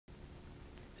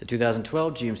It's a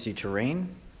 2012 GMC Terrain.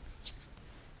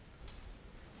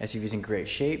 SUV's in great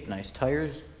shape, nice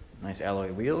tires, nice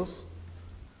alloy wheels.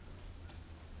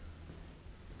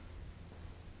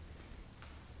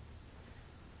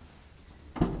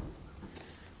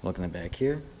 Look in the back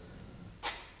here.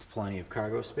 Plenty of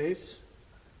cargo space.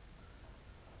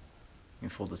 You can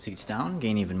fold the seats down,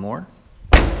 gain even more.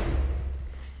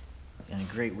 And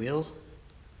great wheels.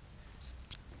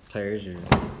 Tires are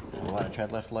a lot of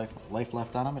tread life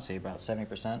left on them. I'd say about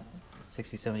 70%,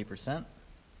 60-70%.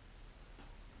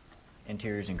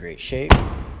 Interior's in great shape.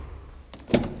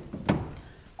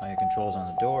 All your controls on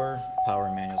the door, power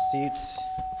and manual seats.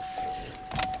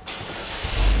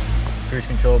 Cruise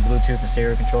control, Bluetooth and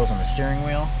stereo controls on the steering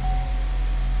wheel.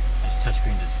 Nice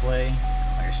touchscreen display.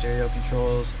 All your stereo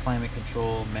controls, climate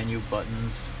control, menu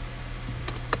buttons.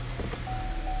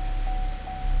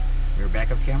 Rear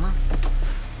backup camera.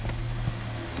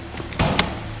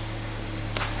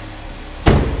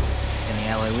 And the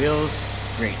alloy wheels,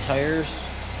 great tires.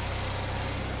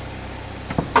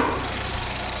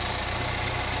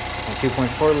 And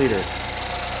 2.4 liter.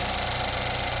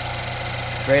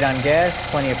 Great on gas,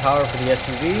 plenty of power for the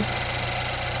SUV.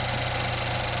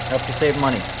 Helps you save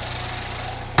money.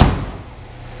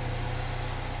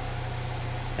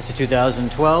 That's a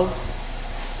 2012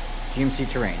 GMC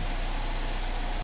Terrain.